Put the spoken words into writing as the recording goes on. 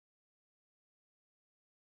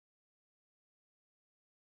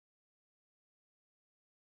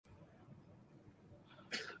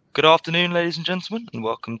Good afternoon, ladies and gentlemen, and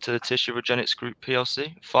welcome to the Tissue REGENIX Group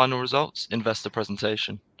PLC Final Results Investor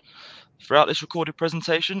Presentation. Throughout this recorded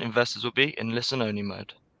presentation, investors will be in listen-only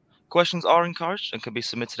mode. Questions are encouraged and can be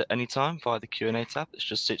submitted at any time via the Q&A tab that's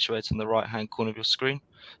just situated in the right-hand corner of your screen.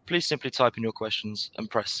 Please simply type in your questions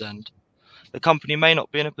and press send. The company may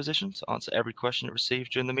not be in a position to answer every question it receives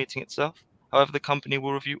during the meeting itself. However, the company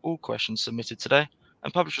will review all questions submitted today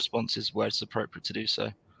and publish responses where it's appropriate to do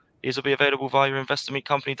so. These will be available via your Investor Meet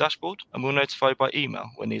Company dashboard and will notify you by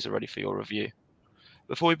email when these are ready for your review.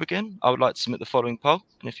 Before we begin, I would like to submit the following poll,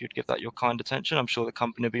 and if you'd give that your kind attention, I'm sure the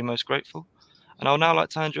company will be most grateful. And I'll now like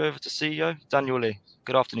to hand you over to CEO Daniel Lee.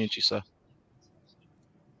 Good afternoon to you, sir.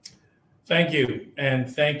 Thank you, and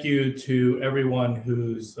thank you to everyone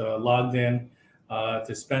who's logged in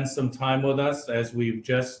to spend some time with us as we've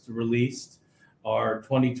just released our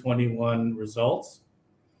 2021 results.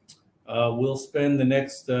 We'll spend the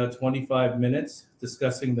next 25 minutes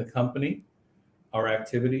discussing the company, our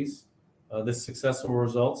activities, the successful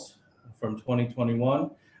results from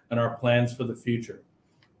 2021, and our plans for the future.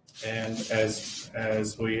 And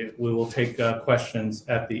as we will take questions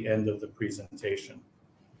at the end of the presentation.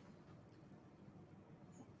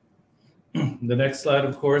 The next slide,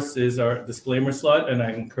 of course, is our disclaimer slide, and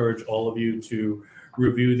I encourage all of you to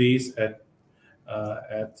review these at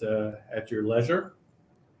your leisure.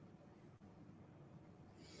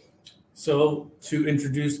 So to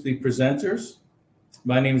introduce the presenters,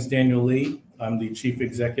 my name is Daniel Lee. I'm the Chief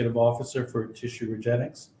Executive Officer for Tissue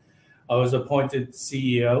REGENIX. I was appointed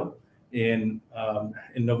CEO in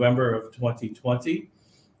November of 2020.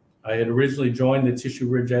 I had originally joined the Tissue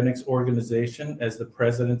REGENIX organization as the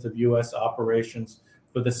president of U.S. operations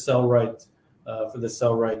for the Cellrite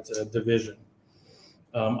division.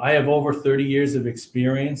 I have over 30 years of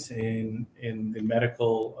experience in the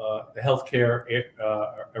medical, the healthcare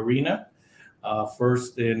arena.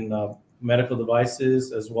 First in medical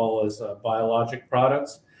devices as well as biologic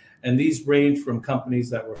products. And these range from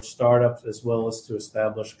companies that were startups as well as to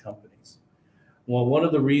established companies. Well, one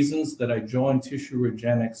of the reasons that I joined Tissue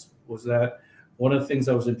REGENIX was that one of the things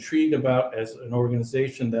I was intrigued about as an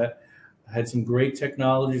organization that had some great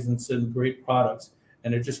technologies and some great products,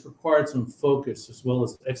 and it just required some focus as well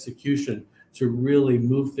as execution to really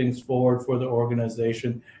move things forward for the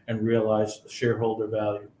organization and realize shareholder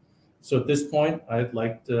value. So at this point, I'd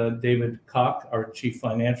like David Koch, our Chief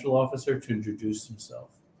Financial Officer, to introduce himself.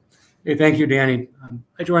 Hey, thank you, Danny.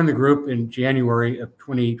 I joined the group in January of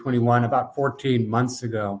 2021, about 14 months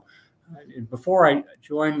ago. Before I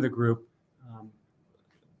joined the group,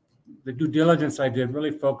 the due diligence I did really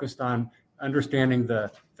focused on understanding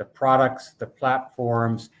the products, the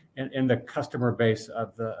platforms, and the customer base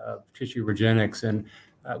of Tissue REGENIX, and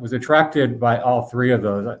was attracted by all three of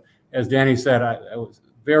those. As Danny said, I was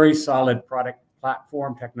very solid product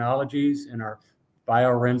platform technologies in our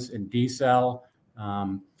BioRinse and D-Cell.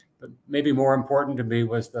 But maybe more important to me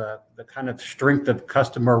was the kind of strength of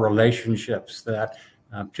customer relationships that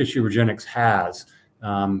Tissue REGENIX has.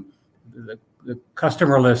 The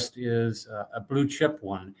customer list is a blue chip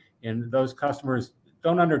one, and those customers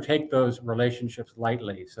don't undertake those relationships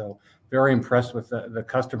lightly. So very impressed with the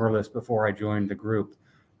customer list before I joined the group.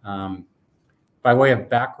 By way of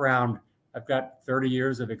background, I've got 30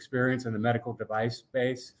 years of experience in the medical device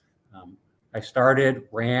space. I started,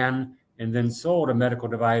 ran, and then sold a medical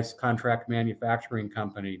device contract manufacturing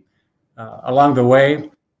company. Along the way,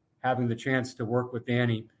 having the chance to work with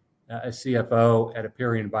Danny as CFO at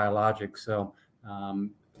Aperion Biologics. So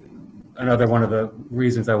another one of the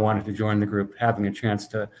reasons I wanted to join the group, having a chance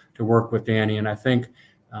to work with Danny. And I think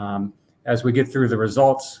as we get through the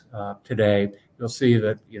results today, you'll see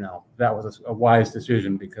that that was a wise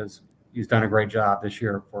decision because he's done a great job this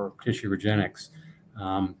year for Tissue REGENIX.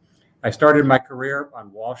 I started my career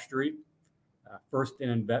on Wall Street, first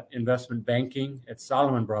in investment banking at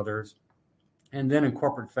Solomon Brothers, and then in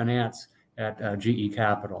corporate finance at GE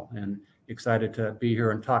Capital. And excited to be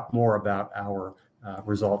here and talk more about our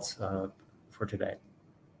results for today.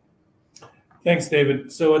 Thanks,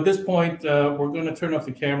 David. So at this point, we're going to turn off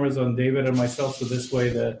the cameras on David and myself, so this way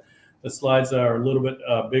the slides are a little bit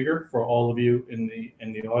bigger for all of you in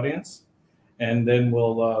the audience, and then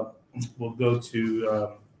we'll go to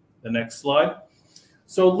the next slide.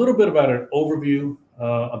 So a little bit about an overview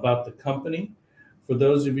about the company. For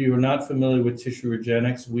those of you who are not familiar with Tissue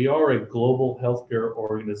REGENIX, we are a global healthcare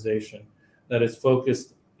organization that is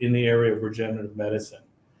focused in the area of regenerative medicine.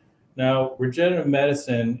 Now, regenerative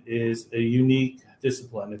medicine is a unique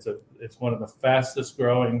discipline. It's one of the fastest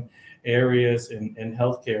growing areas in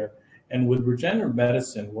healthcare. And with regenerative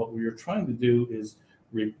medicine, what we are trying to do is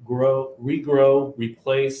regrow,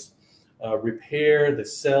 replace repair the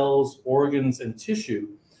cells, organs, and tissue.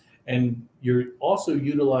 And you're also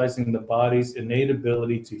utilizing the body's innate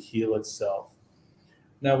ability to heal itself.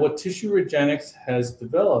 Now, what Tissue REGENIX has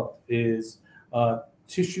developed is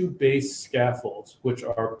tissue-based scaffolds, which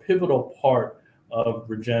are a pivotal part of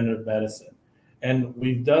regenerative medicine. And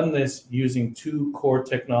we've done this using two core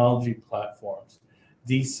technology platforms,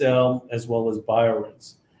 D-Cell as well as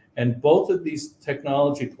BioRinse. And both of these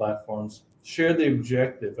technology platforms share the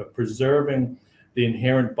objective of preserving the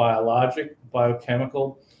inherent biologic,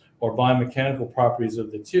 biochemical, or biomechanical properties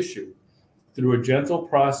of the tissue through a gentle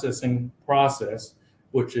processing process,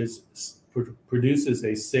 which produces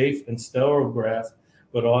a safe and sterile graft,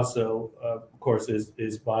 but also, of course,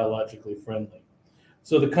 is biologically friendly.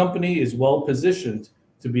 So the company is well positioned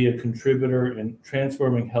to be a contributor in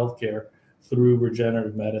transforming healthcare through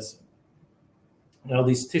regenerative medicine. Now,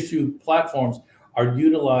 these tissue platforms are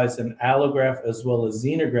utilized in allograft as well as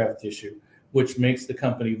xenograft tissue, which makes the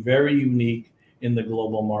company very unique in the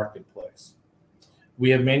global marketplace. We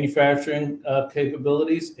have manufacturing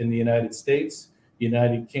capabilities in the United States,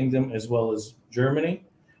 United Kingdom, as well as Germany.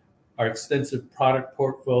 Our extensive product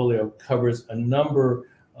portfolio covers a number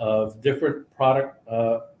of different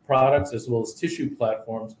products as well as tissue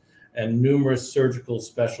platforms and numerous surgical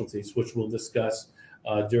specialties, which we'll discuss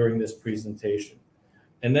during this presentation.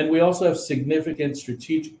 And then we also have significant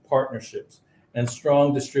strategic partnerships and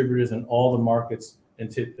strong distributors in all the markets in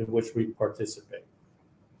which we participate.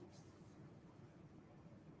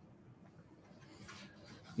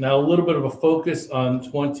 Now, a little bit of a focus on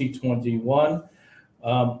 2021.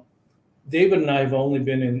 David and I have only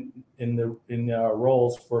been in our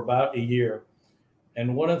roles for about a year.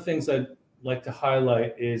 And one of the things I'd like to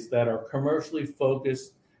highlight is that our commercially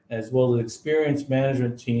focused as well as experienced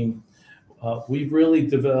management team, we've really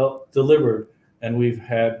delivered, and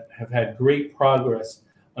have had great progress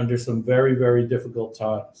under some very, very difficult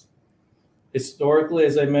times. Historically,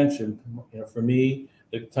 as I mentioned, for me,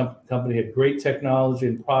 the company had great technology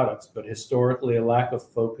and products, but historically a lack of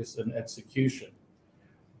focus and execution.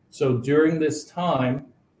 So during this time,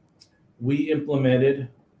 we implemented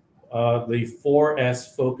the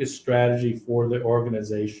 4S focus strategy for the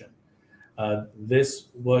organization. This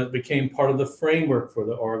became part of the framework for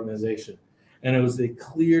the organization, and it was a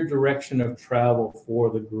clear direction of travel for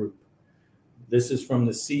the group. This is from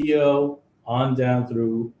the CEO on down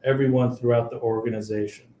through everyone throughout the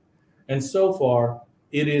organization. And so far,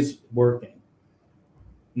 it is working.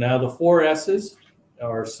 Now, the 4 S's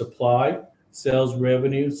are supply, sales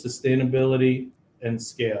revenue, sustainability, and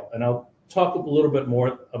scale. And I'll talk a little bit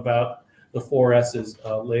more about the 4 S's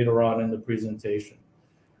later on in the presentation.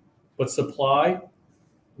 But supply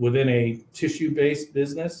within a tissue-based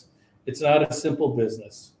business, it's not a simple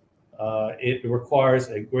business. It requires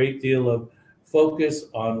a great deal of focus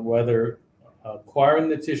on whether acquiring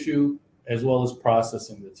the tissue as well as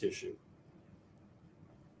processing the tissue.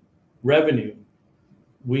 Revenue.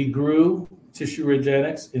 We grew Tissue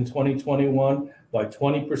REGENIX in 2021 by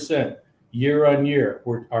 20% year on year,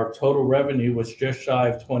 where our total revenue was just shy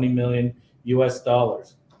of $20 million US.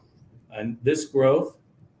 And this growth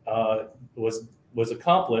was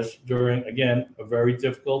accomplished during, again, a very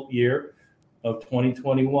difficult year of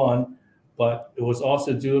 2021, but it was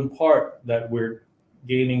also due in part that we're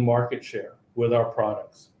gaining market share with our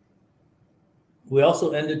products. We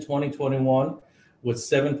also ended 2021 with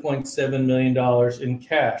 $7.7 million in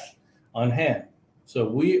cash on hand. So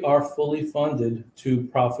we are fully funded to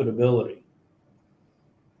profitability.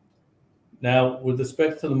 Now, with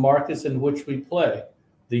respect to the markets in which we play,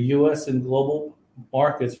 the US and global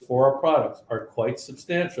markets for our products are quite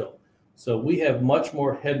substantial. So we have much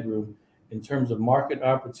more headroom in terms of market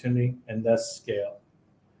opportunity and thus scale.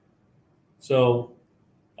 So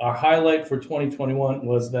our highlight for 2021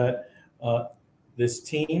 was that this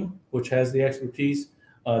team, which has the expertise,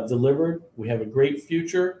 delivered. We have a great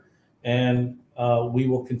future, and we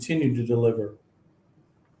will continue to deliver.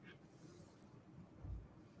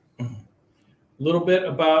 A little bit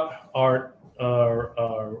about our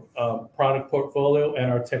product portfolio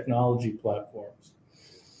and our technology platforms.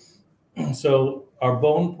 So our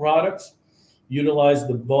bone products utilize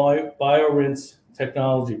the BioRinse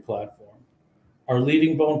technology platform. Our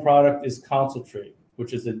leading bone product is Concentrate,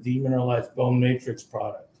 which is a demineralized bone matrix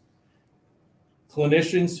product.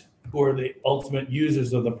 Clinicians who are the ultimate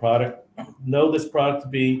users of the product know this product to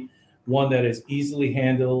be one that is easily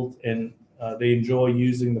handled, and they enjoy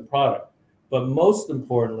using the product. But most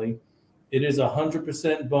importantly, it is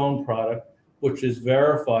 100% bone product, which is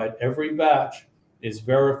verified. Every batch is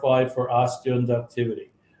verified for osteoinductivity.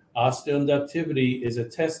 Osteoinductivity is a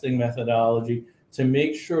testing methodology to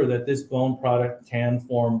make sure that this bone product can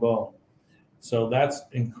form bone. So that's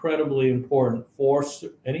incredibly important for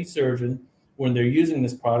any surgeon when they're using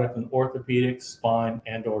this product in orthopedic, spine,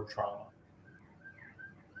 and/or trauma.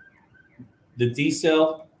 The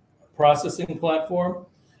D-cell processing platform.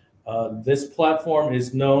 This platform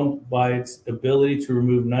is known by its ability to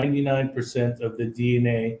remove 99% of the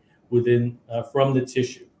DNA from the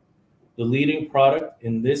tissue. The leading product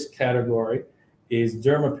in this category is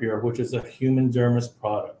DermaPure, which is a human dermis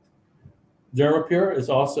product. DermaPure is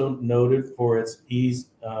also noted for its ease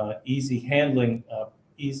of handling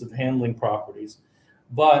properties.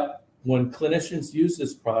 But when clinicians use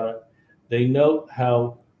this product, they note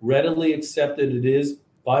how readily accepted it is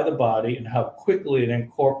by the body and how quickly it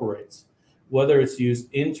incorporates, whether it's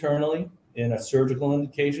used internally in a surgical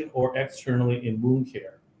indication or externally in wound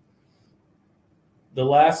care. The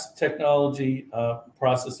last technology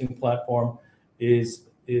processing platform is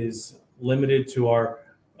limited to our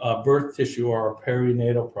birth tissue or our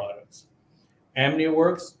perinatal products.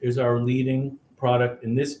 AmnioWorks is our leading product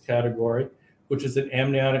in this category, which is an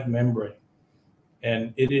amniotic membrane.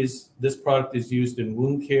 And this product is used in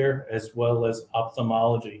wound care as well as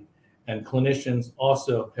ophthalmology. And clinicians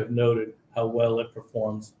also have noted how well it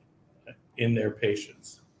performs in their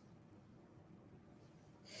patients.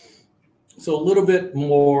 So a little bit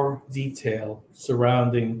more detail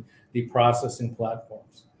surrounding the processing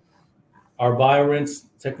platforms. Our BioRinse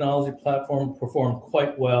technology platform performed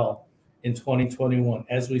quite well in 2021,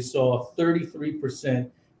 as we saw a 33%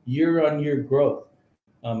 year-on-year growth,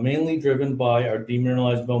 mainly driven by our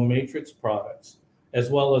demineralized bone matrix products, as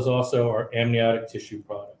well as also our amniotic tissue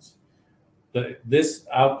products. We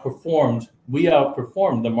outperformed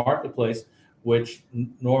the marketplace, which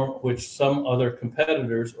some other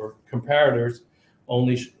competitors or comparators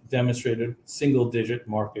only demonstrated single-digit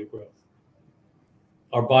market growth.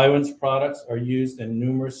 Our BioRinse products are used in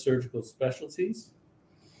numerous surgical specialties.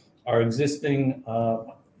 Our existing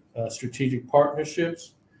strategic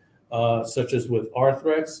partnerships, such as with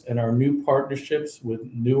Arthrex, and our new partnerships with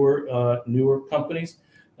newer companies,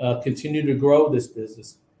 continue to grow this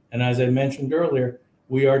business. And as I mentioned earlier,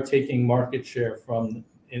 we are taking market share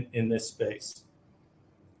in this space.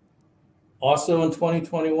 Also in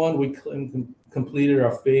 2021, we completed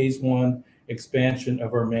our phase 1 expansion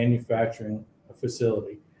of our manufacturing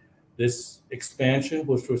facility. This expansion,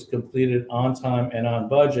 which was completed on time and on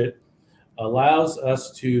budget, allows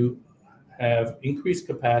us to have increased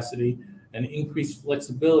capacity and increased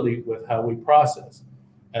flexibility with how we process.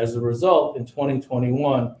 As a result, in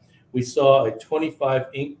 2021, we saw a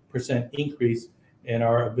 25% increase in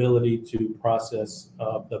our ability to process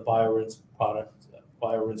the BioRinse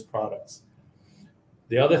products.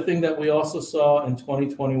 The other thing that we also saw in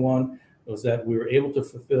 2021 was that we were able to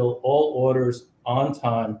fulfill all orders on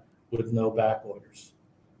time with no back orders.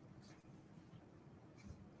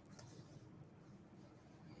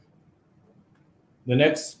 The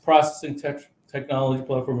next processing technology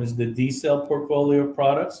platform is the D-cell portfolio of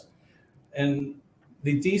products. And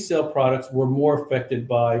the D-cell products were more affected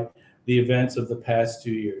by the events of the past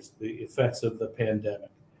 2 years, the effects of the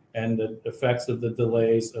pandemic, and the effects of the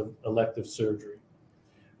delays of elective surgery.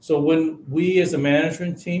 So when we as a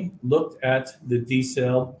management team looked at the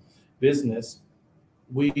D-cell business,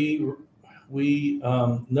 we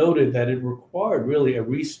noted that it required really a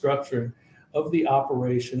restructuring of the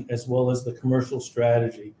operation as well as the commercial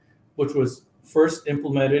strategy, which was first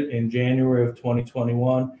implemented in January of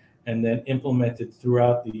 2021 and then implemented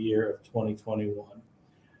throughout the year of 2021.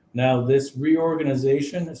 Now, this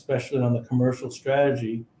reorganization, especially on the commercial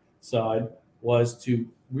strategy side, was to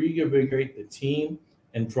reinvigorate the team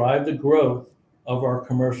and drive the growth of our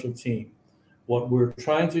commercial team. What we're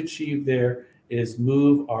trying to achieve there is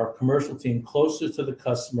move our commercial team closer to the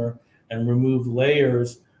customer and remove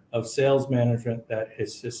layers of sales management that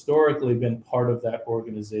has historically been part of that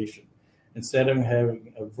organization. Instead of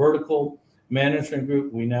having a vertical management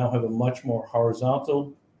group, we now have a much more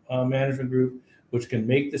horizontal management group, which can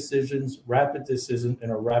make rapid decisions in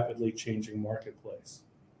a rapidly changing marketplace.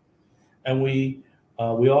 And we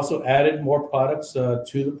also added more products to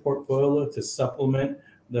the portfolio to supplement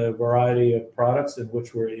the variety of products in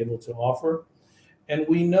which we're able to offer. And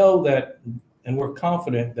we know that, and we're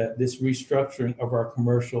confident that this restructuring of our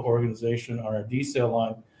commercial organization on our D-cell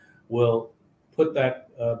line will put that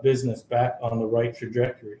business back on the right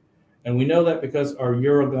trajectory. And we know that because our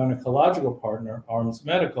urogynecological partner, Arms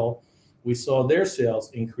Medical, we saw their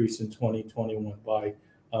sales increase in 2021 by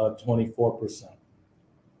 24%.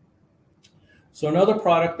 So another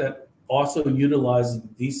product that also utilizes the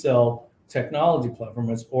D-cell technology platform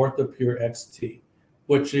is OrthoPure XT,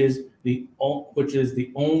 which is the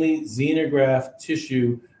only xenograft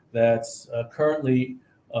tissue that's currently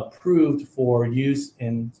approved for use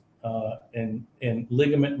in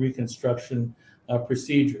ligament reconstruction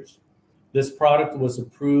procedures. This product was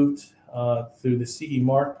approved through the CE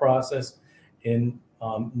mark process in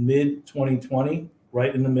mid-2020,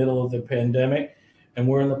 right in the middle of the pandemic, and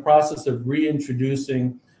we're in the process of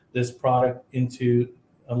reintroducing this product into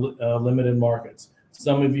limited markets.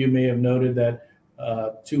 Some of you may have noted that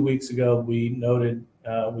 2 weeks ago we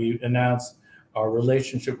announced our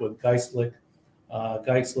relationship with Geistlich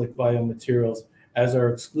Biomaterials as our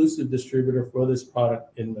exclusive distributor for this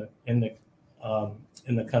product in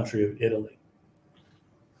the country of Italy.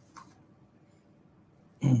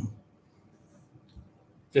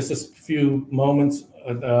 Just a few moments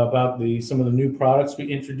about some of the new products we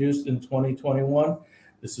introduced in 2021.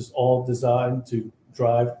 This is all designed to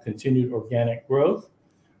drive continued organic growth.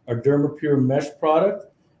 Our DermaPure Mesh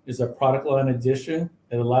product is a product line addition.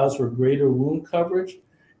 It allows for greater wound coverage,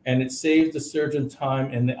 and it saves the surgeon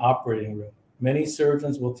time in the operating room. Many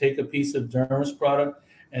surgeons will take a piece of dermis product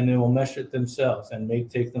and they will mesh it themselves, and may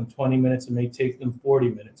take them 20 minutes, it may take them 40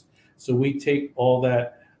 minutes. So we take all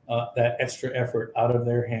that extra effort out of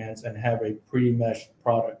their hands and have a pre-meshed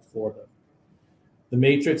product for them. The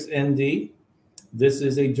Matrix ND, this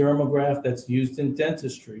is a dermograft that's used in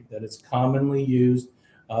dentistry, that is commonly used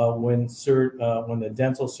when the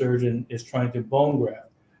dental surgeon is trying to bone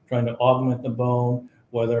graft, trying to augment the bone,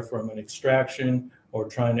 whether from an extraction or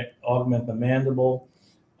trying to augment the mandible.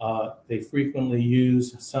 They frequently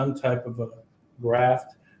use some type of a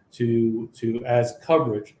graft as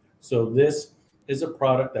coverage. So this is a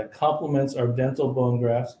product that complements our dental bone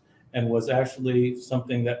grafts and was actually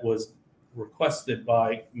something that was requested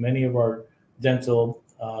by many of our dental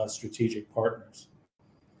strategic partners.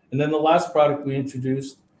 And then the last product we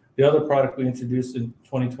introduced, the other product we introduced in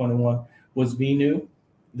 2021 was VNU.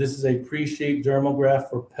 This is a pre-shaped dermograft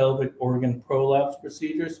for pelvic organ prolapse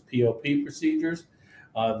procedures, POP procedures.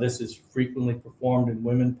 This is frequently performed in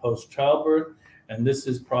women post-childbirth, and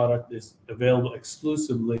product is available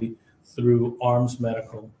exclusively through ARMS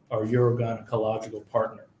Medical, our urogynecological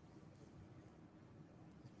partner.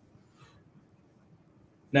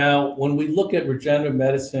 Now, when we look at regenerative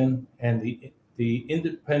medicine, and the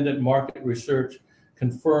independent market research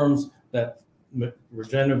confirms that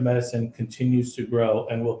regenerative medicine continues to grow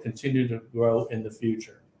and will continue to grow in the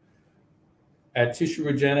future. At Tissue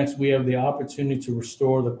Regenics, we have the opportunity to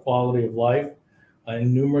restore the quality of life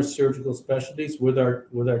in numerous surgical specialties with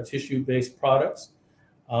our tissue-based products.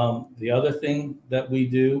 The other thing that we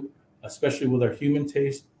do, especially with our human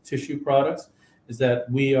tissue products, is that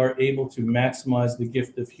we are able to maximize the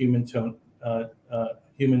gift of human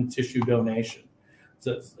tissue donation.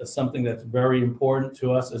 So it's something that's very important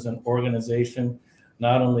to us as an organization,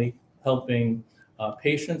 not only helping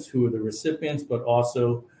patients who are the recipients, but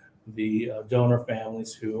also the donor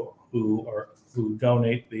families who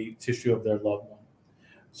donate the tissue of their loved one.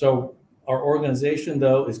 So our organization,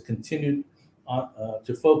 though, is continued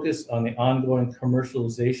to focus on the ongoing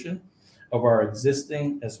commercialization of our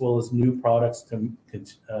existing as well as new products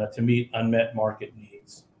to meet unmet market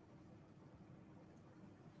needs.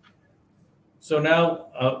 So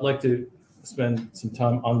now I'd like to spend some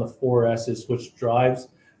time on the 4 S's, which drove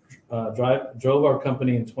our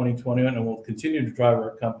company in 2021 and will continue to drive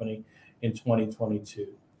our company in 2022.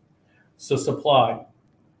 So supply.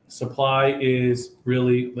 Supply is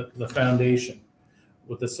really the foundation.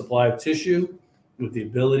 With the supply of tissue, with the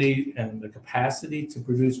ability and the capacity to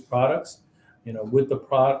produce products, with the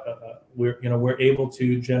product, we're able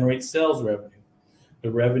to generate sales revenue.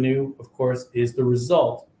 The revenue, of course, is the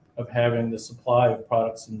result of having the supply of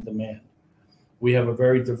products in demand. We have a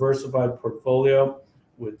very diversified portfolio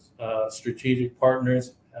with strategic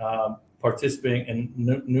partners participating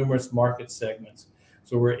in numerous market segments.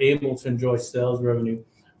 So we're able to enjoy sales revenue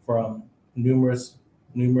from numerous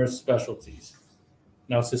specialties.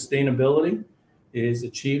 Now, sustainability is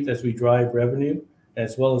achieved as we drive revenue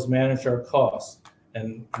as well as manage our costs,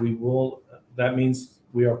 and that means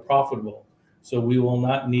we are profitable. So we will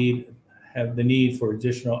not have the need for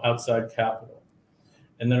additional outside capital.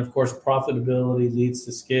 And then, of course, profitability leads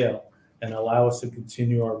to scale and allow us to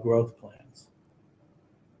continue our growth plans.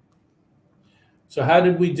 So how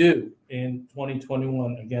did we do in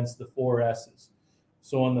 2021 against the 4 S's?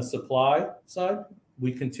 So on the supply side,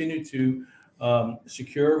 we continue to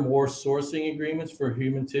secure more sourcing agreements for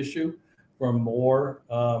human tissue from more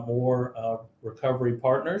recovery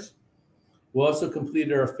partners. We also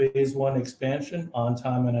completed our phase 1 expansion on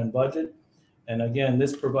time and on budget. And again,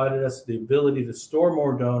 this provided us the ability to store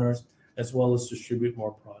more donors as well as distribute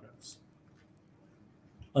more products.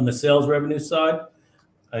 On the sales revenue side,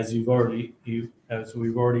 as we've already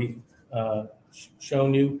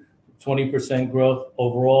shown you, 20% growth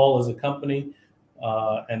overall as a company.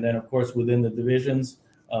 And then, of course, within the divisions,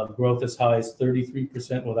 growth as high as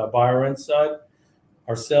 33% with our BioRent side.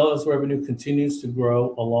 Our sales revenue continues to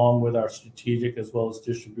grow along with our strategic as well as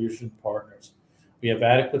distribution partners. We have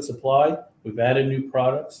adequate supply, we've added new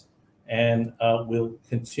products, and we'll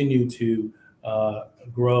continue to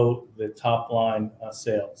grow the top line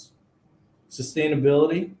sales.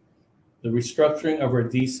 Sustainability, the restructuring of our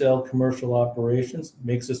D-cell commercial operations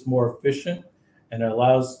makes us more efficient and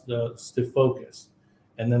allows us to focus.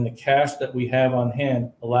 And then the cash that we have on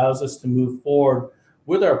hand allows us to move forward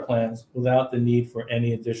with our plans without the need for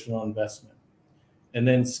any additional investment. And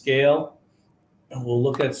then scale,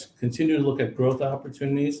 we'll continue to look at growth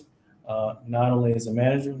opportunities, not only as a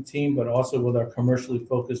management team, but also with our commercially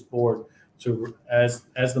focused board as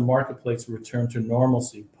the marketplace return to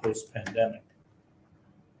normalcy post-pandemic.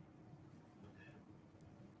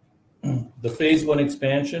 The phase 1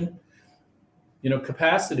 expansion,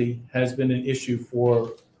 capacity has been an issue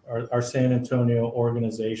for our San Antonio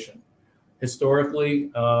organization.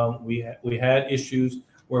 Historically, we had issues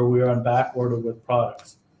where we were on back order with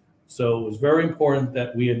products. So it was very important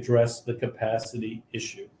that we address the capacity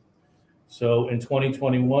issue. So in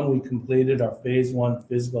 2021, we completed our phase 1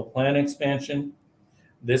 physical plant expansion.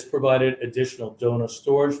 This provided additional donor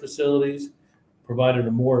storage facilities, provided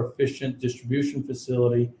a more efficient distribution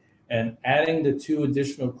facility, and adding the 2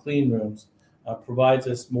 additional clean rooms provides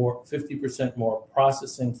us 50% more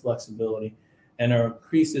processing flexibility and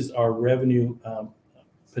increases our revenue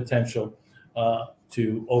potential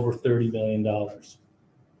to over $30 million.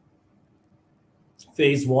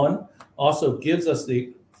 Phase 1 also gives us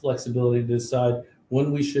the flexibility to decide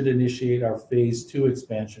when we should initiate our phase 2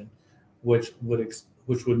 expansion, which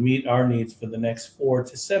would meet our needs for the next 4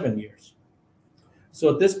 to 7 years.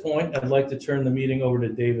 So at this point, I'd like to turn the meeting over to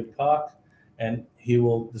David Koch, and he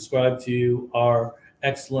will describe to you our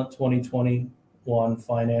excellent 2021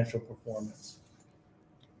 financial performance.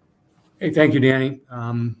 Hey, thank you, Danny.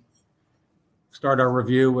 Start our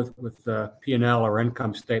review with the P&L or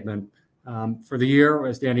income statement. For the year,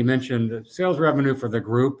 as Danny mentioned, the sales revenue for the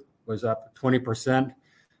group was up 20%.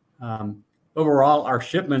 Overall, our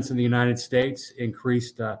shipments in the United States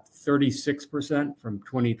increased 36% from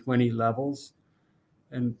 2020 levels.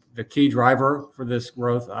 And the key driver for this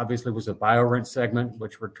growth obviously was the BioRent segment,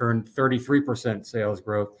 which returned 33% sales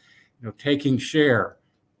growth, taking share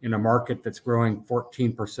in a market that's growing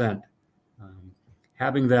 14%.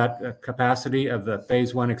 Having that capacity of the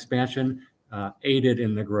phase 1 expansion aided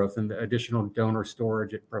in the growth and the additional donor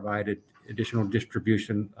storage. It provided additional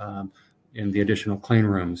distribution in the additional clean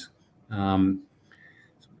rooms.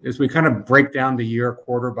 As we kind of break down the year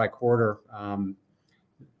quarter by quarter,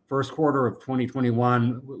 first quarter of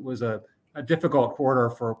 2021 was a difficult quarter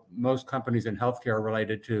for most companies in healthcare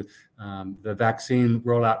related to the vaccine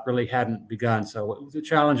rollout really hadn't begun. So it was a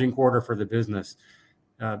challenging quarter for the business.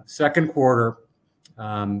 Second quarter,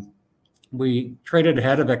 we traded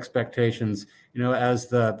ahead of expectations, as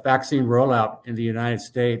the vaccine rollout in the United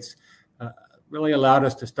States really allowed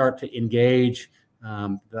us to start to engage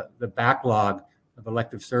the backlog of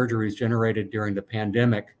elective surgeries generated during the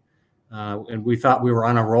pandemic. And we thought we were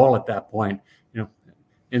on a roll at that point,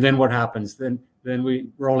 and then what happens? Then we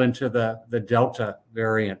roll into the Delta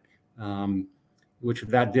variant, which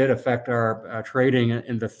that did affect our trading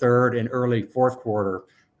in the third and early fourth quarter.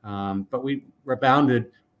 But we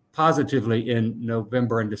rebounded positively in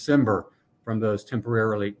November and December from those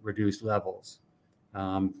temporarily reduced levels.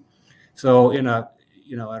 So in a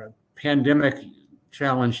pandemic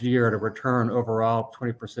challenged year to return overall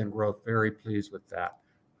 20% growth, very pleased with that.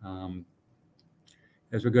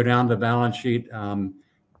 As we go down the balance sheet,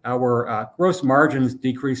 our gross margins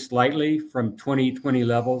decreased slightly from 2020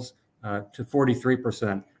 levels to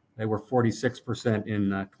 43%. They were 46%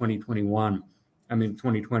 in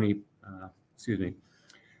 2020, excuse me.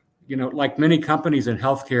 Like many companies in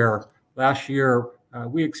healthcare, last year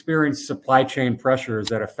we experienced supply chain pressures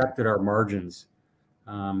that affected our margins.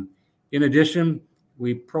 In addition,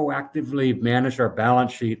 we proactively managed our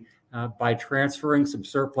balance sheet by transferring some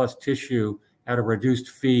surplus tissue at a reduced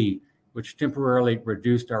fee, which temporarily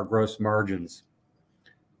reduced our gross margins.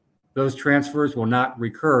 Those transfers will not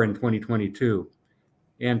recur in 2022.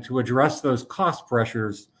 And to address those cost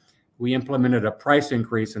pressures, we implemented a price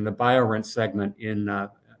increase in the BioRent segment in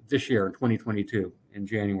this year, in 2022, in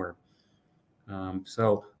January.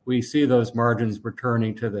 So we see those margins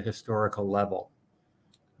returning to the historical level.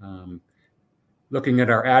 Looking at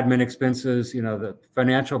our admin expenses, the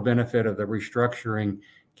financial benefit of the restructuring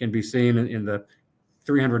can be seen in the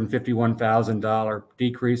 $351,000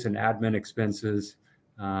 decrease in admin expenses.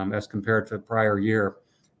 as compared to the prior year.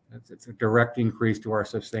 It's a direct increase to our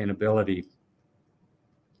sustainability.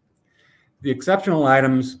 The exceptional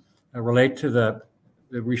items relate to the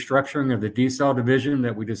restructuring of the D-cell division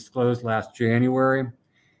that we disclosed last January,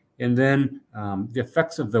 and then the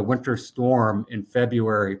effects of the winter storm in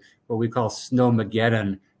February, what we call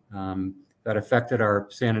Snowmageddon, that affected our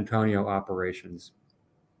San Antonio operations.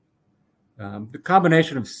 The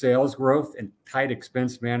combination of sales growth and tight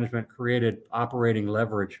expense management created operating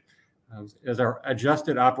leverage, as our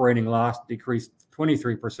adjusted operating loss decreased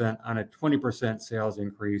 23% on a 20% sales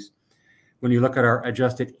increase. When you look at our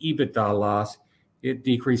adjusted EBITDA loss, it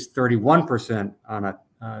decreased 31% on a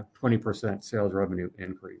 20% sales revenue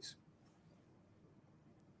increase.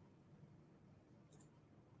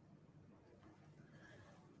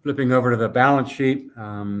 Flipping over to the balance sheet,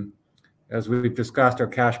 as we've discussed, our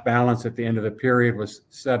cash balance at the end of the period was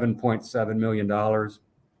 $7.7 million.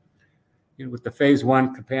 With the phase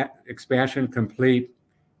one expansion complete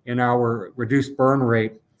and our reduced burn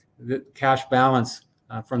rate, the cash balance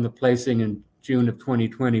from the placing in June of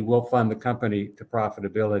 2020 will fund the company to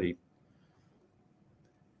profitability.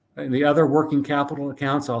 In the other working capital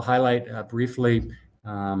accounts, I'll highlight briefly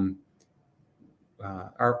our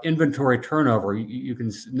inventory turnover. You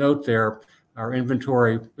can note there our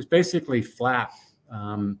inventory was basically flat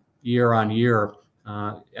year on year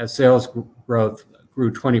as sales growth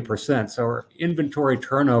grew 20%. So our inventory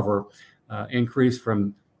turnover increased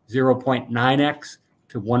from 0.9x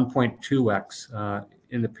to 1.2x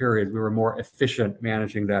in the period. We were more efficient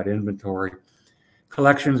managing that inventory.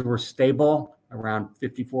 Collections were stable, around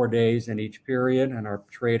 54 days in each period, and our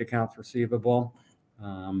trade accounts receivable.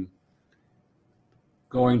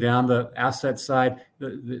 Going down the asset side,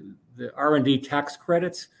 the R&D tax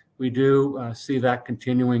credits, we do see that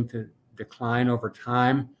continuing to decline over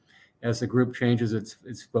time as the group changes its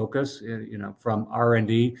focus, from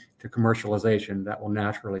R&D to commercialization. That will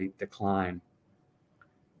naturally decline.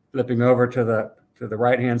 Flipping over to the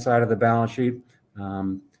right-hand side of the balance sheet,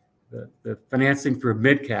 the financing through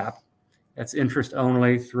MidCap, that's interest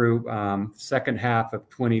only through second half of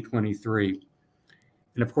 2023.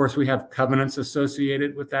 And of course, we have covenants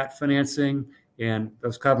associated with that financing, and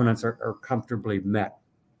those covenants are comfortably met.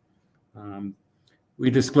 We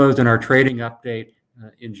disclosed in our trading update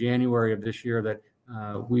in January of this year that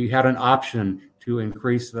we had an option to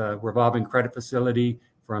increase the revolving credit facility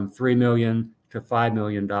from $3 million to $5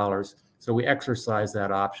 million. So we exercised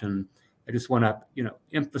that option. I just want to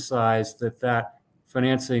emphasize that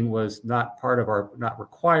financing was not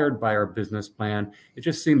required by our business plan. It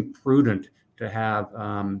just seemed prudent to have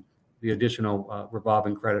the additional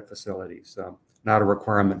revolving credit facility. So not a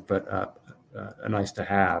requirement, but a nice to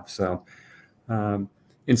have. So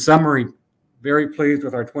in summary, very pleased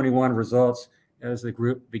with our 21 results as the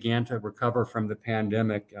group began to recover from the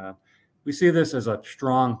pandemic. We see this as a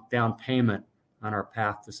strong down payment on our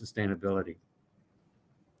path to sustainability.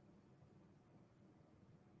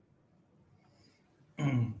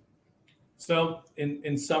 So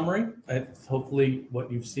in summary, hopefully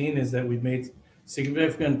what you've seen is that we've made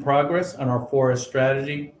significant progress on our forest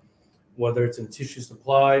strategy, whether it's in tissue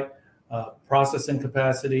supply, processing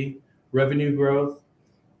capacity, revenue growth,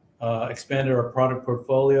 expanded our product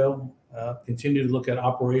portfolio, continue to look at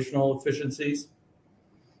operational efficiencies.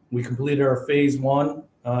 We completed our phase one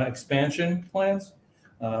expansion plans,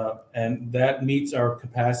 and that meets our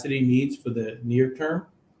capacity needs for the near term.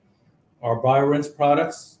 Our BioRinse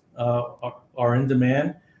products are in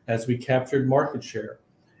demand as we captured market share,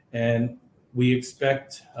 and we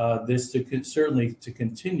expect this to certainly to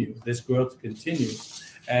continue, this growth to continue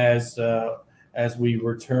as we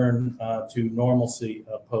return to normalcy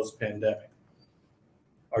post-pandemic.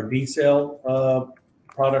 Our D-cell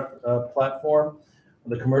product platform,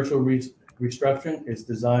 the commercial restructuring is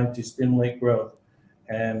designed to stimulate growth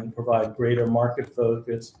and provide greater market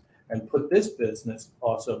focus and put this business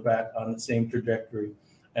also back on the same trajectory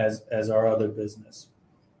as our other business.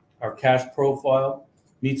 Our cash profile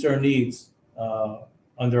meets our needs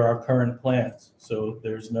under our current plans, so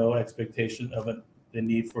there's no expectation of the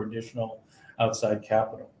need for additional outside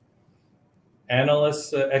capital.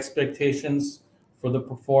 Analysts' expectations for the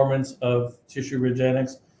performance of Tissue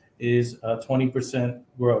REGENIX is 20%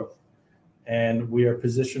 growth, and we are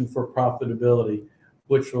positioned for profitability,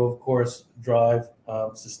 which will of course drive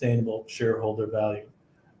sustainable shareholder value.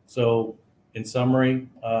 So in summary,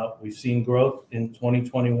 we've seen growth in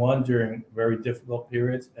 2021 during very difficult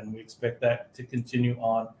periods, and we expect that to continue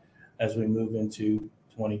on as we move into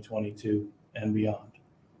 2022 and beyond.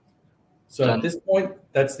 So at this point,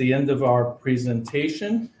 that's the end of our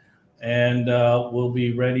presentation, and we'll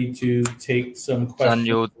be ready to take some questions.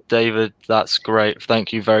 Daniel, David, that's great.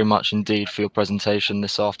 Thank you very much indeed for your presentation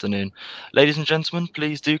this afternoon. Ladies and gentlemen,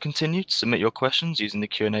 please do continue to submit your questions using the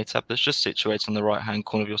Q&A tab that's just situated on the right-hand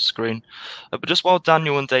corner of your screen. But just while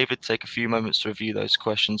Daniel and David take a few moments to review those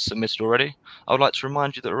questions submitted already, I would like to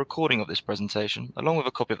remind you that a recording of this presentation, along with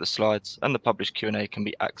a copy of the slides and the published Q&A, can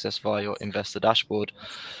be accessed via your investor dashboard.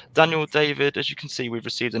 Daniel, David, as you can see, we've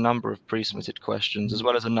received a number of pre-submitted questions, as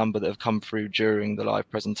well as a number that have come through during the live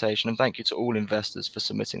presentation. And thank you to all investors for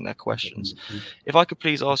submitting their questions. If I could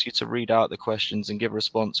please ask you to read out the questions and give a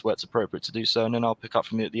response where it's appropriate to do so, and then I'll pick up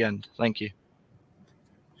from you at the end. Thank you.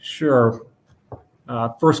 Sure.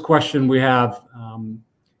 First question we have,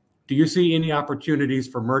 do you see any opportunities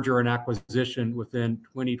for merger and acquisition within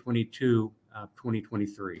 2022,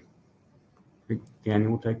 2023? I think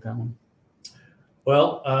Daniel will take that one.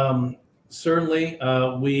 Well, certainly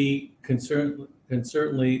we can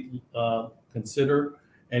certainly consider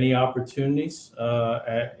any opportunities.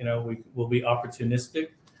 We will be opportunistic,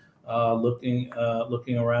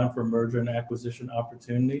 looking around for merger and acquisition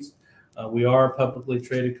opportunities. We are a publicly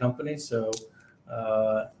traded company, so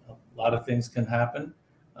a lot of things can happen.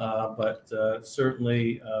 But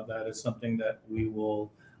certainly that is something that we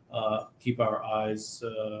will keep our eyes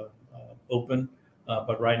open.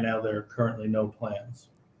 But right now, there are currently no plans.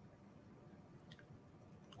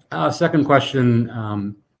 Second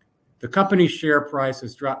question. The company's share price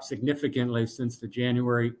has dropped significantly since the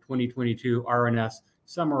January 2022 RNS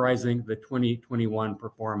summarizing the 2021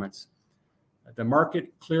 performance. The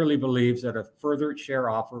market clearly believes that a further share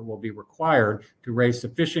offer will be required to raise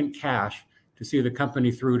sufficient cash to see the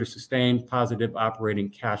company through to sustain positive operating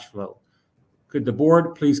cash flow. Could the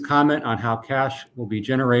board please comment on how cash will be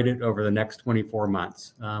generated over the next 24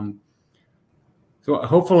 months? So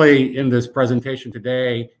hopefully in this presentation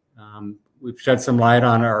today, we've shed some light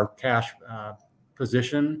on our cash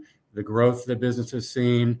position, the growth the business has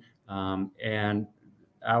seen, and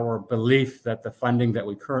our belief that the funding that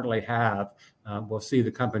we currently have will see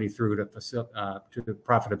the company through to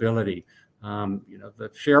profitability. The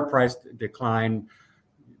share price decline,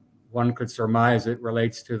 one could surmise it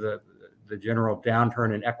relates to the general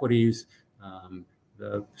downturn in equities,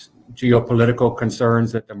 the geopolitical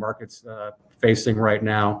concerns that the market's facing right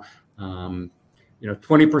now.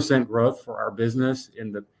 20% growth for our business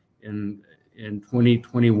in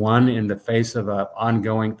 2021 in the face of an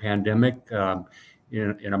ongoing pandemic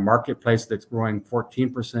in a marketplace that's growing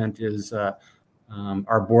 14% is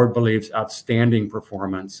our board believes outstanding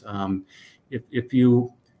performance. If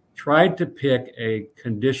you tried to pick a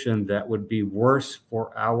condition that would be worse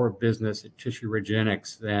for our business at Tissue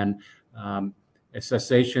REGENIX than a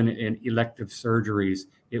cessation in elective surgeries,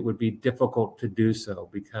 it would be difficult to do so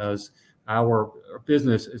because our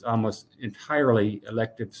business is almost entirely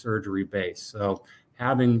elective surgery based. So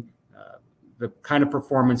having the kind of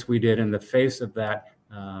performance we did in the face of that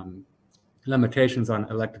limitations on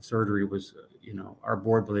elective surgery was, our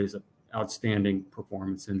board believes an outstanding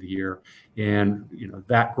performance in the year. And,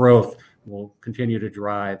 that growth will continue to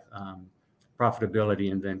drive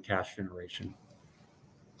profitability and then cash generation.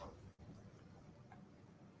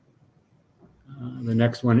 The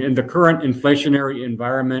next one, in the current inflationary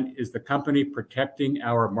environment, is the company protecting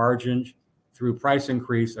our margins through price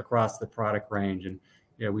increase across the product range? And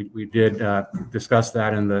we did discuss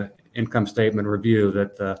that in the income statement review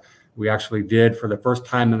that we actually did for the first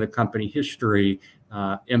time in the company history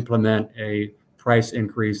implement a price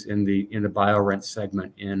increase in the BioRent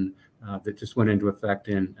segment that just went into effect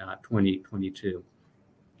in 2022.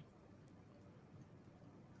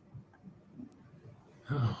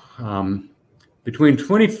 Between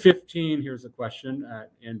 2015, here's a question,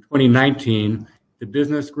 and 2019, the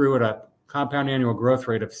business grew at a compound annual growth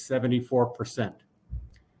rate of 74%.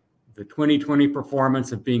 The 2020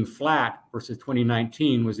 performance of being flat versus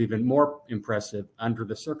 2019 was even more impressive under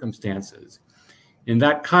the circumstances. In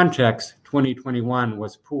that context, 2021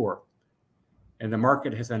 was poor, and the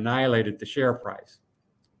market has annihilated the share price.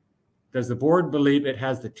 Does the board believe it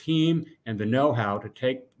has the team and the know-how to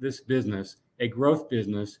take this business, a growth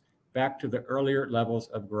business, back to the earlier levels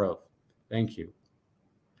of growth? Thank you.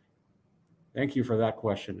 Thank you for that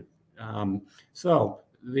question.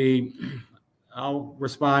 I'll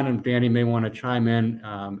respond, and Danny may want to chime in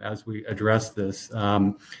as we address this.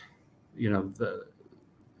 The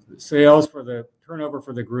sales for the turnover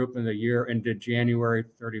for the group in the year ended January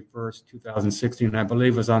 31st, 2016, I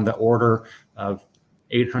believe was on the order of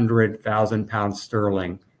 800,000 pounds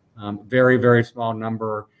sterling. Very, very small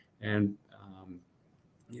number, and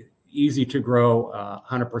easy to grow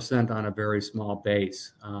 100% on a very small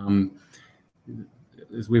base.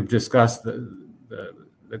 As we've discussed, the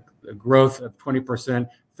a growth of 20%,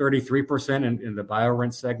 33% in the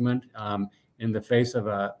BioRent segment in the face of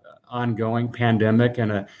a ongoing pandemic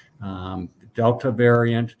and a Delta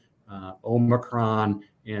variant, Omicron,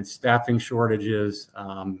 and staffing shortages.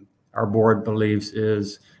 Our board believes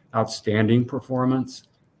is outstanding performance.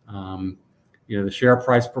 The share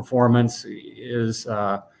price performance is,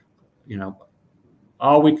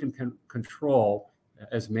 all we can control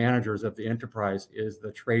as managers of the enterprise is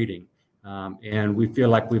the trading. And we feel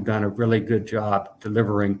like we've done a really good job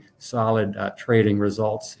delivering solid trading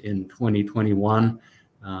results in 2021.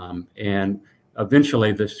 And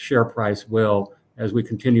eventually the share price will, as we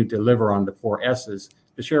continue to deliver on the 4 S's,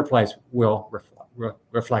 the share price will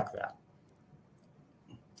reflect that.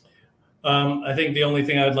 I think the only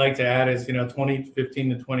thing I'd like to add is, 2015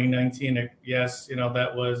 to 2019, yes,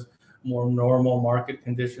 that was more normal market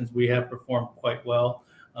conditions. We have performed quite well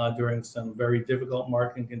during some very difficult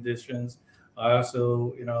market conditions. I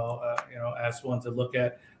also, asked one to look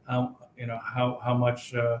at how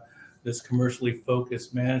much this commercially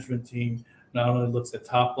focused management team not only looks at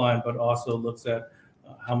top line, but also looks at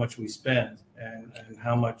how much we spend and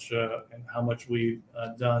how much we've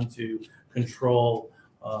done to control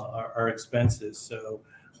our expenses. So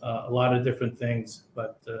a lot of different things,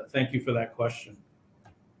 but thank you for that question.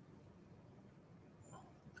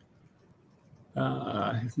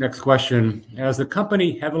 Next question. As the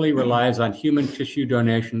company heavily relies on human tissue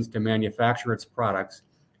donations to manufacture its products,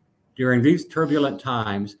 during these turbulent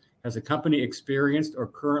times, has the company experienced or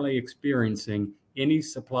currently experiencing any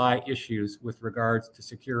supply issues with regards to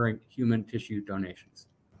securing human tissue donations?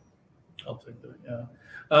 I'll take that, yeah.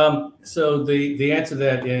 So the answer to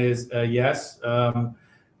that is yes.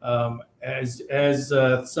 As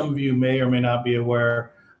some of you may or may not be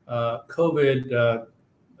aware, COVID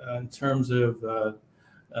in terms of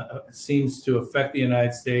seems to affect the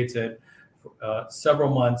United States at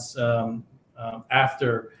several months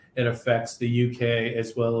after it affects the UK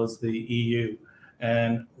as well as the EU.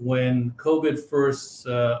 And when COVID first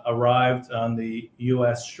arrived on the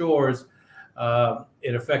US shores,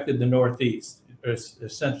 it affected the Northeast. It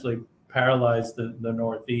essentially paralyzed the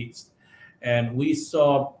Northeast. And we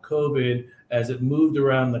saw COVID as it moved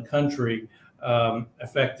around the country,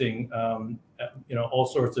 affecting all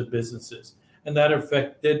sorts of businesses. And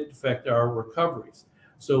that did affect our recoveries.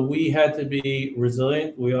 So we had to be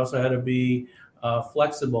resilient. We also had to be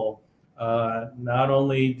flexible. Not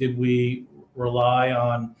only did we rely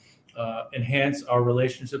on enhance our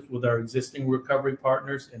relationships with our existing recovery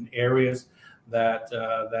partners in areas that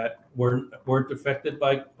weren't affected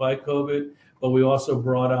by COVID, but we also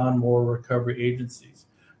brought on more recovery agencies.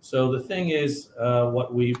 So the thing is,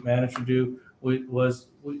 what we managed to do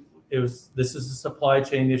this is a supply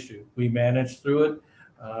chain issue. We managed through it.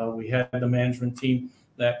 We had the management team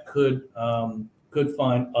that could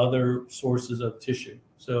find other sources of tissue.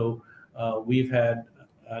 So we've had,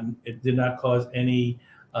 it did not cause any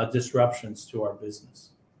disruptions to our business.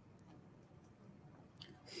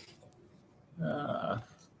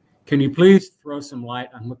 Can you please throw some light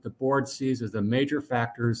on what the board sees as the major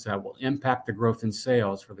factors that will impact the growth in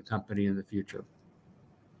sales for the company in the future?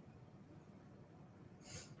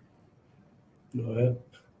 Go ahead.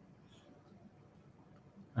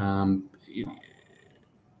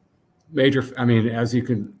 As you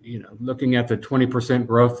can, looking at the 20%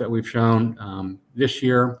 growth that we've shown this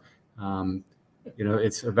year,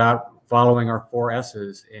 it's about following our 4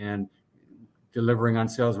 S's, and delivering on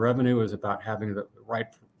sales revenue is about having the right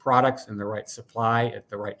products and the right supply at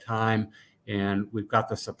the right time. And we've got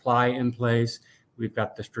the supply in place. We've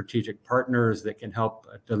got the strategic partners that can help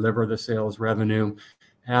deliver the sales revenue.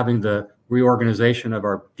 Having the reorganization of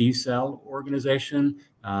our D-cell organization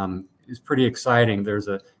is pretty exciting. There's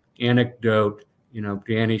an anecdote,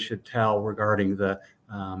 Danny should tell regarding the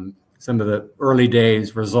some of the early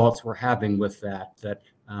days results we're having with that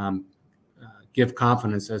give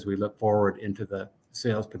confidence as we look forward into the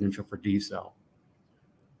sales potential for D-cell.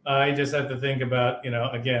 I just have to think about,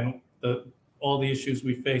 again, all the issues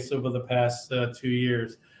we faced over the past 2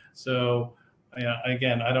 years. So,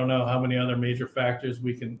 again, I don't know how many other major factors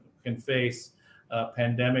we can face.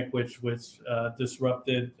 Pandemic, which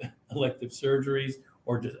disrupted elective surgeries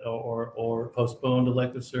or postponed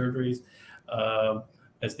elective surgeries.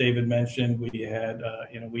 As David mentioned, we had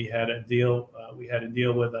a deal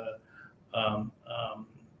with a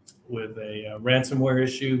ransomware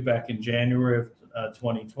issue back in January of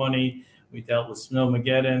 2020. We dealt with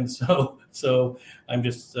Snowmageddon. So I'm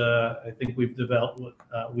just I think we've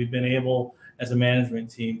been able as a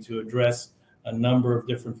management team to address a number of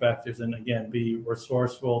different factors, and again, be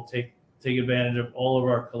resourceful, take advantage of all of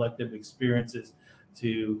our collective experiences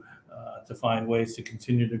to to find ways to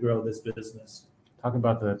continue to grow this business. Talk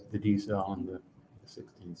about the D-cell on the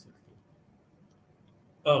 1660.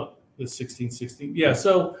 Oh, the 1660. Yeah.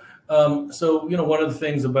 So one of the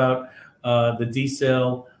things about the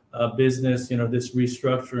D-cell business, this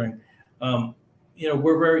restructuring,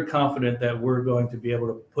 we're very confident that we're going to be able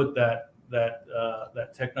to put that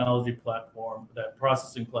technology platform, that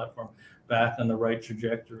processing platform, back on the right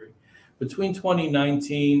trajectory. Between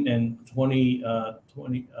 2019 and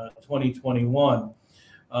 2021,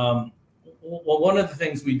 one of the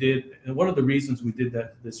things we did, and one of the reasons we did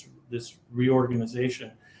this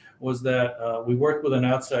reorganization, was that we worked with an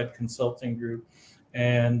outside consulting group,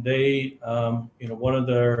 and they, one of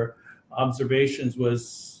their observations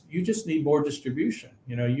was, you just need more distribution.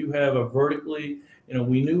 You have a vertically,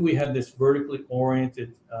 we knew we had this vertically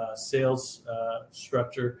oriented sales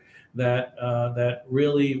structure that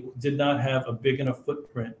really did not have a big enough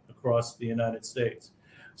footprint across the United States.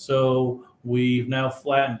 So we've now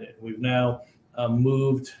flattened it. We've now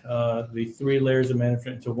moved the 3 layers of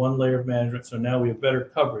management into 1 layer of management. So now we have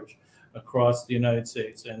better coverage across the United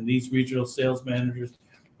States. And these regional sales managers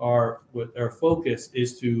what their focus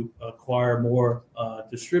is to acquire more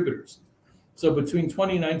distributors. So between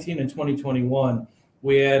 2019 and 2021,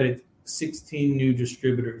 we added 16 new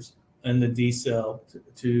distributors in the D-cell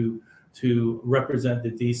to represent the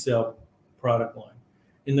D-cell product line.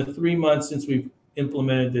 In the 3 months since we've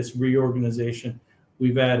implemented this reorganization,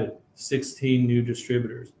 we've added 16 new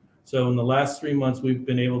distributors. So in the last 3 months, we've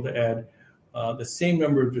been able to add the same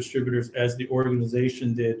number of distributors as the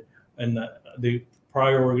organization did, and the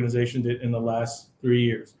prior organization did in the last 3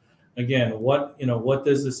 years. Again, what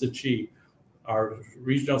does this achieve? Our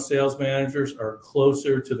regional sales managers are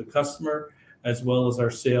closer to the customer, as well as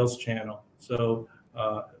our sales channel. So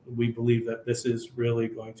we believe that this is really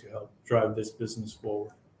going to help drive this business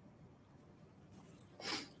forward.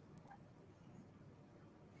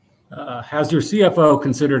 Has your CFO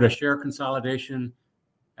considered a share consolidation,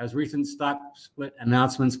 as recent stock split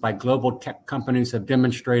announcements by global tech companies have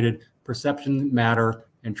demonstrated perception matter,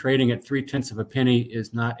 and trading at 0.3 of a penny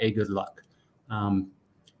is not a good look?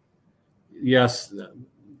 Yes,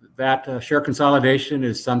 that share consolidation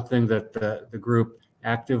is something that the group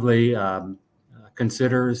actively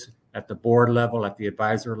considers at the board level, at the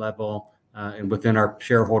advisor level, and within our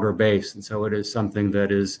shareholder base. And so it is something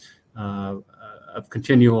that is of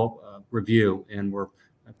continual review, and we're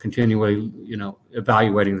continually,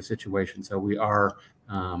 evaluating the situation. So we are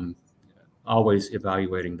always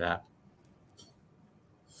evaluating that.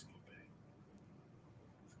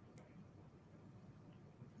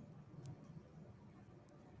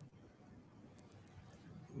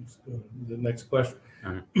 Let's go to the next question.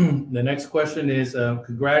 The next question is,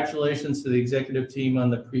 congratulations to the executive team on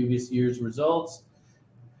the previous year's results.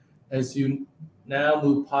 As you now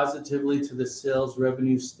move positively to the sales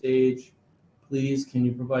revenue stage, please, can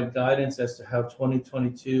you provide guidance as to how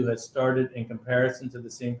 2022 has started in comparison to the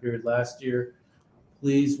same period last year?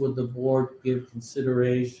 Please, would the board give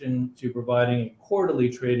consideration to providing a quarterly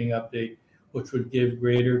trading update, which would give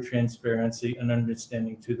greater transparency and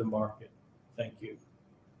understanding to the market? Thank you.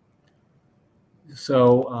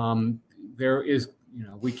 So there is,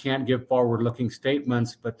 we can't give forward-looking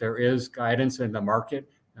statements, but there is guidance in the market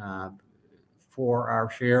for our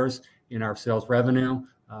shares in our sales revenue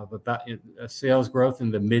of about a sales growth in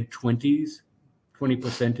the mid-20s,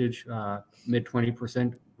 mid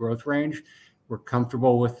 20% growth range. We're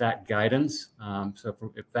comfortable with that guidance. So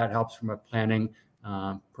if that helps from a planning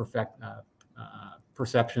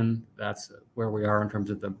perception, that's where we are in terms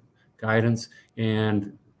of the guidance.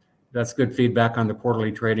 And that's good feedback on the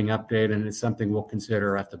quarterly trading update, and it's something we'll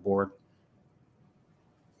consider at the board.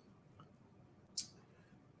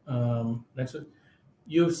 Next one.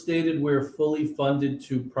 You have stated we're fully funded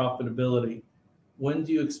to profitability. When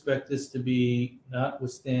do you expect this to be,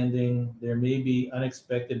 notwithstanding there may be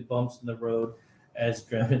unexpected bumps in the road as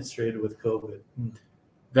demonstrated with COVID?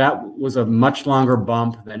 That was a much longer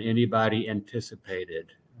bump than anybody anticipated.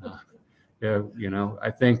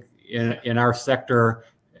 I think in our sector,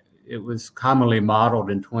 it was commonly modeled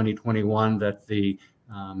in 2021 that the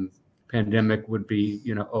pandemic would be,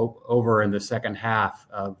 over in the second half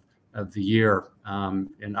of the year.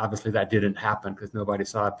 And obviously that didn't happen because nobody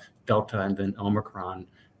saw Delta and then Omicron.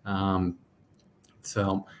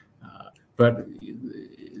 But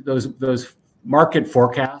those market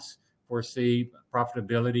forecasts foresee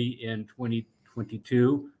profitability in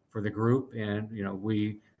 2022 for the group. And,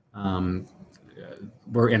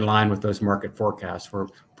 we're in line with those market forecasts for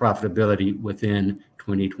profitability within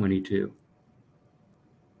 2022.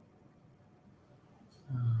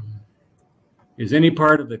 Is any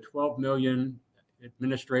part of the $12 million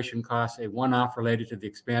administration costs, a one-off related to the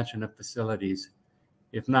expansion of facilities?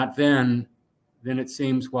 If not, then it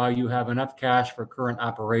seems while you have enough cash for current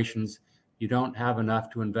operations, you don't have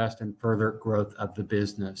enough to invest in further growth of the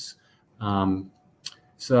business.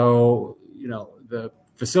 So, the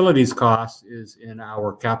facilities cost is in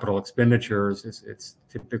our capital expenditures. It's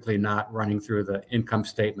typically not running through the income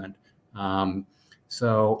statement.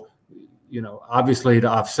 So, obviously to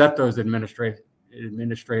offset those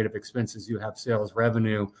administrative expenses, you have sales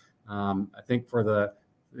revenue. I think for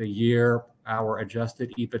the year, our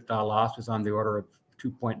adjusted EBITDA loss was on the order of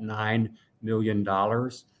 $2.9 million. So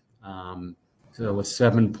it was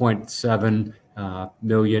 $7.7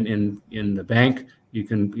 million in the bank. You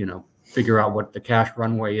can, figure out what the cash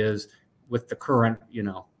runway is with the current,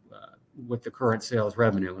 with the current sales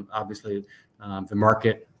revenue. And obviously, the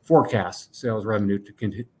market forecasts sales revenue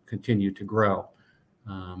to continue to grow.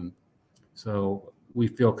 So we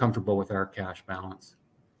feel comfortable with our cash balance.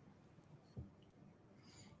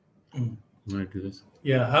 You want to do this?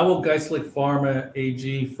 Yeah. How will Geistlich Pharma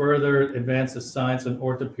AG further advance the science on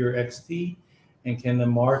OrthoPure XT, and can the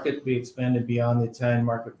market be expanded beyond the Italian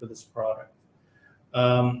market for this product?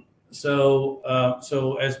 So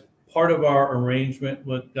as part of our arrangement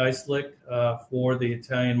with Geistlich for the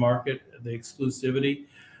Italian market, the exclusivity,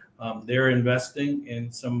 they're investing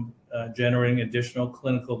in some generating additional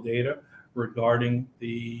clinical data regarding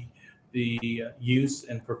the use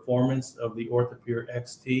and performance of the OrthoPure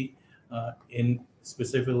XT, in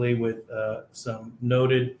specifically with some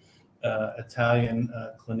noted Italian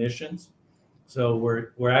clinicians. So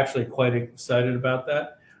we're actually quite excited about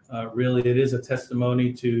that. Really, it is a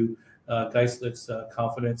testimony to Geistlich's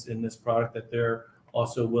confidence in this product, that they're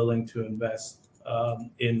also willing to invest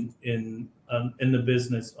in the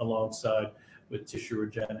business alongside with Tissue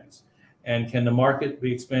Regenics. And can the market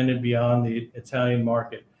be expanded beyond the Italian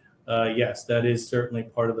market? Yes, that is certainly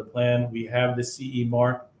part of the plan. We have the CE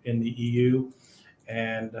mark in the EU,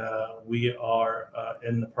 and we are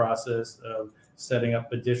in the process of setting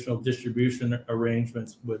up additional distribution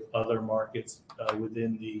arrangements with other markets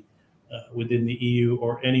within the EU,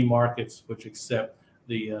 or any markets which accept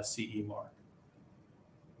the CE mark.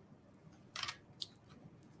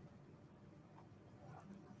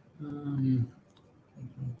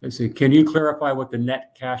 Let's see. Can you clarify what the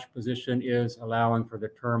net cash position is, allowing for the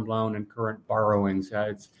term loan and current borrowings?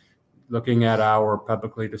 It's looking at our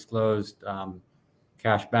publicly disclosed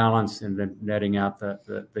cash balance and then netting out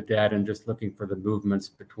the debt, and just looking for the movements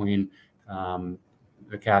between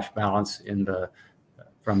the cash balance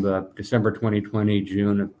from the December 2020,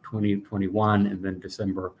 June of 2021, and then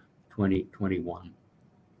December 2021.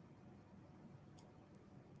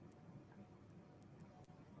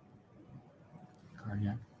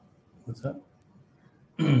 Cardiac. What's that?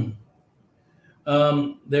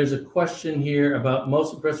 There's a question here about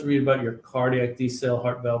most impressive read about your cardiac D-cell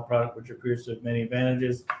heart valve product, which appears to have many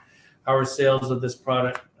advantages. How are sales of this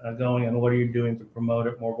product going, and what are you doing to promote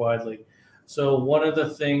it more widely? So one of the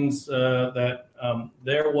things that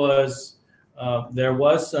there was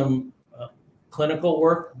some clinical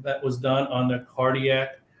work that was done on the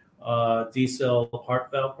cardiac D-cell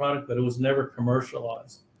heart valve product, but it was never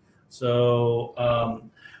commercialized. So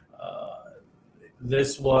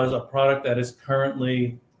this was a product that is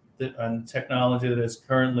currently, and technology that is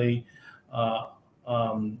currently put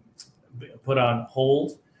on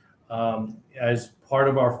hold as part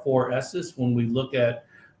of our 4 S's. When we look at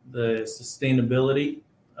the sustainability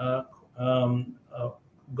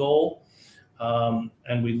goal,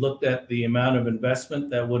 and we looked at the amount of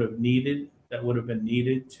investment that would have been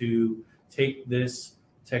needed to take this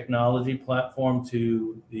technology platform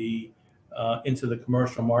to into the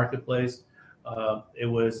commercial marketplace, it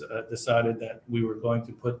was decided that we were going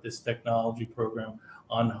to put this technology program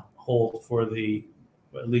on hold for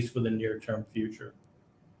at least for the near-term future.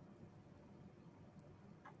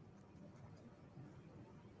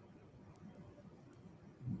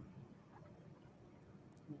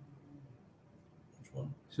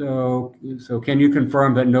 So can you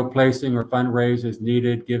confirm that no placing or fundraise is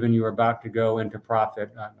needed, given you are about to go into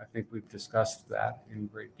profit? I think we've discussed that in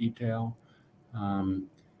great detail.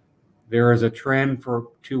 There is a trend for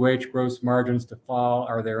 2H gross margins to fall.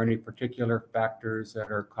 Are there any particular factors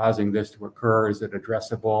that are causing this to occur? Is it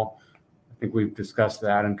addressable? I think we've discussed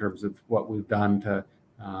that in terms of what we've done to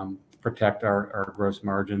protect our gross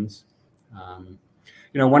margins.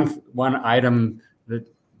 One item that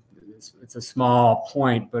it's a small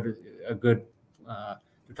point, but a good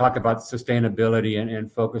to talk about sustainability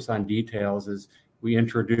and focus on details is we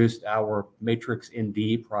introduced our Matrix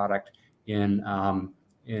ND product in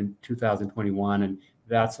 2021, and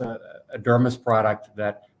that's a dermis product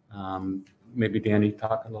that maybe Danny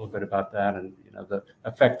talk a little bit about that and the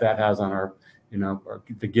effect that has on our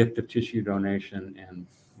the gift of tissue donation and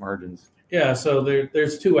margins. Yeah, so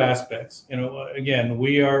there's two aspects. Again,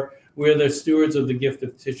 we're the stewards of the gift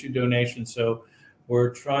of tissue donation. So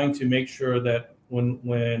we're trying to make sure that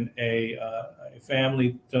when a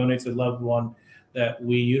family donates a loved one, that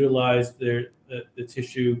we utilize the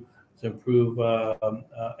tissue to improve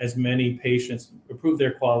improve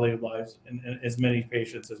their quality of lives and as many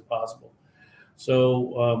patients as possible.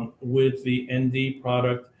 So with the ND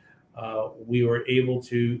product, we were able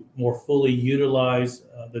to more fully utilize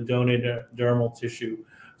the donated dermal tissue.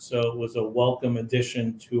 So it was a welcome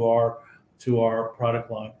addition to our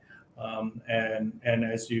product line. And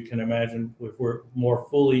as you can imagine, if we're more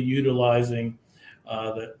fully utilizing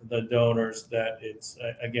the donors, that it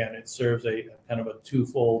serves a kind of a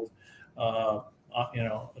twofold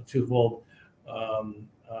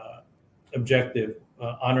objective,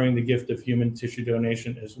 honoring the gift of human tissue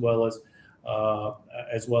donation as well as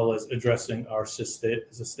addressing our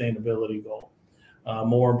sustainability goal.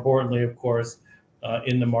 More importantly, of course,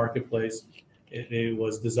 in the marketplace, it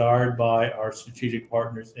was desired by our strategic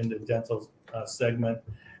partners in the dental segment,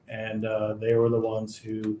 and they were the ones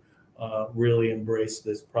who really embraced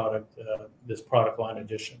this product line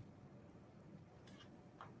addition.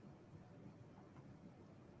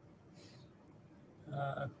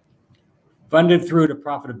 Funded through to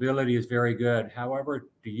profitability is very good. However,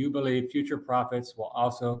 do you believe future profits will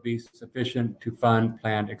also be sufficient to fund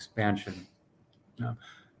planned expansion?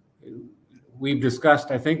 We've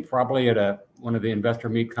discussed, I think, probably at one of the investor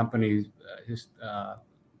meet companies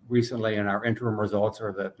recently in our interim results,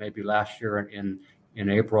 or maybe last year in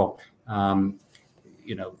April.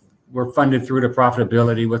 We're funded through to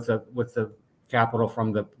profitability with the capital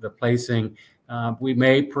from the placing. We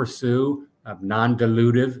may pursue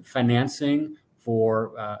non-dilutive financing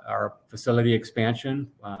for our facility expansion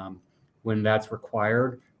when that's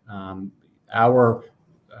required. Our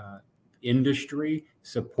industry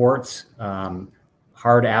supports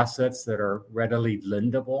hard assets that are readily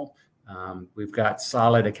lendable. We've got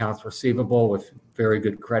solid accounts receivable with very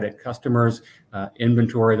good credit customers,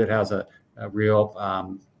 inventory that has a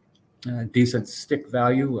real decent stick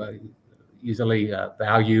value, easily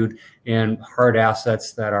valued, and hard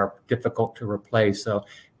assets that are difficult to replace. So,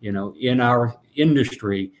 in our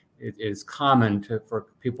industry, it is common for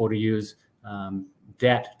people to use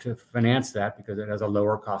debt to finance that because it has a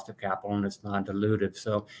lower cost of capital and it's non-dilutive.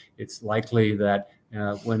 So it's likely that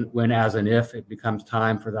when as and if it becomes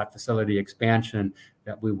time for that facility expansion,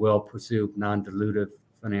 that we will pursue non-dilutive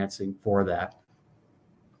financing for that.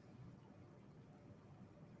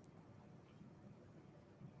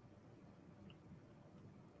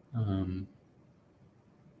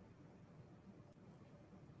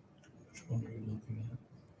 Which one are you looking at?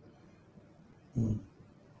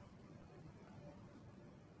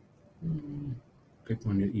 Pick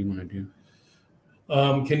one that you want to do.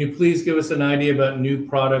 Can you please give us an idea about new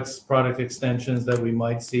product extensions that we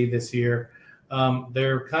might see this year?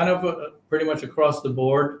 They're kind of pretty much across the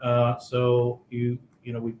board. So we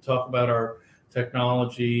talk about our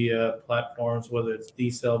technology platforms, whether it's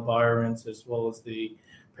D-cell virants as well as the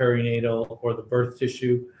perinatal or the birth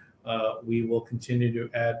tissue. We will continue to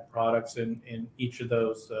add products in each of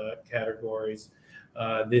those categories.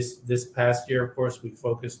 This past year, of course, we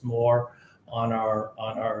focused more on our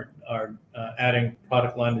adding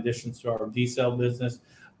product line additions to our D-cell business,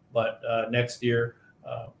 but next year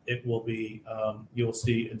it will be you'll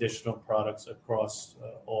see additional products across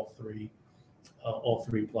all three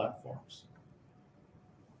platforms.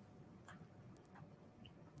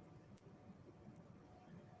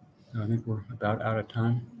 I think we're about out of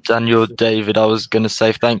time. Daniel, David, I was going to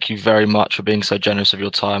say thank you very much for being so generous of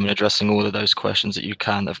your time and addressing all of those questions that you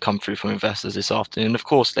can have come through from investors this afternoon. Of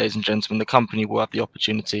course, ladies and gentlemen, the company will have the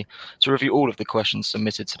opportunity to review all of the questions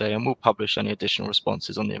submitted today, and we'll publish any additional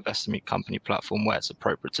responses on the Investor Meet Company platform where it's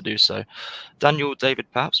appropriate to do so. Daniel, David,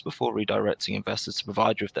 perhaps before redirecting investors to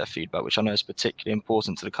provide you with their feedback, which I know is particularly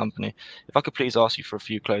important to the company, if I could please ask you for a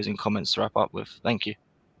few closing comments to wrap up with. Thank you.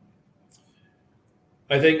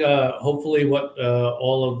 I think hopefully what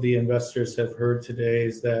all of the investors have heard today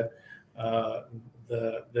is that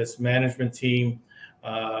this management team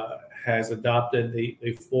has adopted the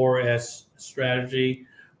 4S strategy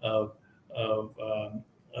of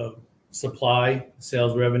supply,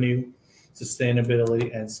 sales revenue,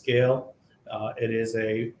 sustainability, and scale. It is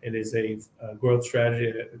a growth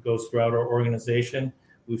strategy that goes throughout our organization.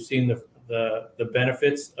 We've seen the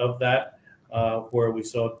benefits of that, where we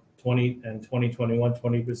saw 2021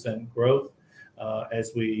 growth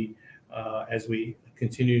as we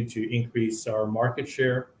continue to increase our market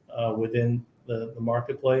share within the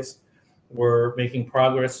marketplace. We're making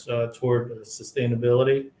progress toward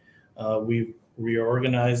sustainability. We're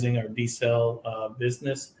reorganizing our D-cell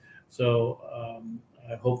business. So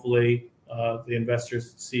hopefully the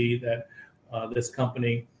investors see that this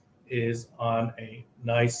company is on a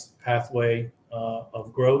nice pathway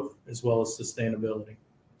of growth as well as sustainability.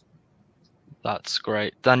 That's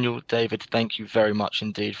great. Daniel, David, thank you very much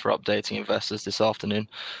indeed for updating investors this afternoon.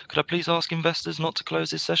 Could I please ask investors not to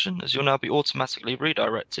close this session, as you'll now be automatically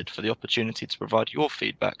redirected for the opportunity to provide your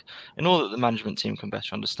feedback in order that the management team can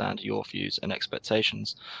better understand your views and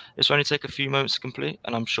expectations. This will only take a few moments to complete,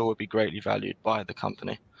 and I'm sure will be greatly valued by the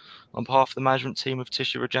company. On behalf of the management team of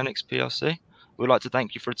Tissue REGENIX PLC, we would like to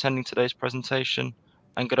thank you for attending today's presentation,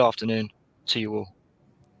 and good afternoon to you all.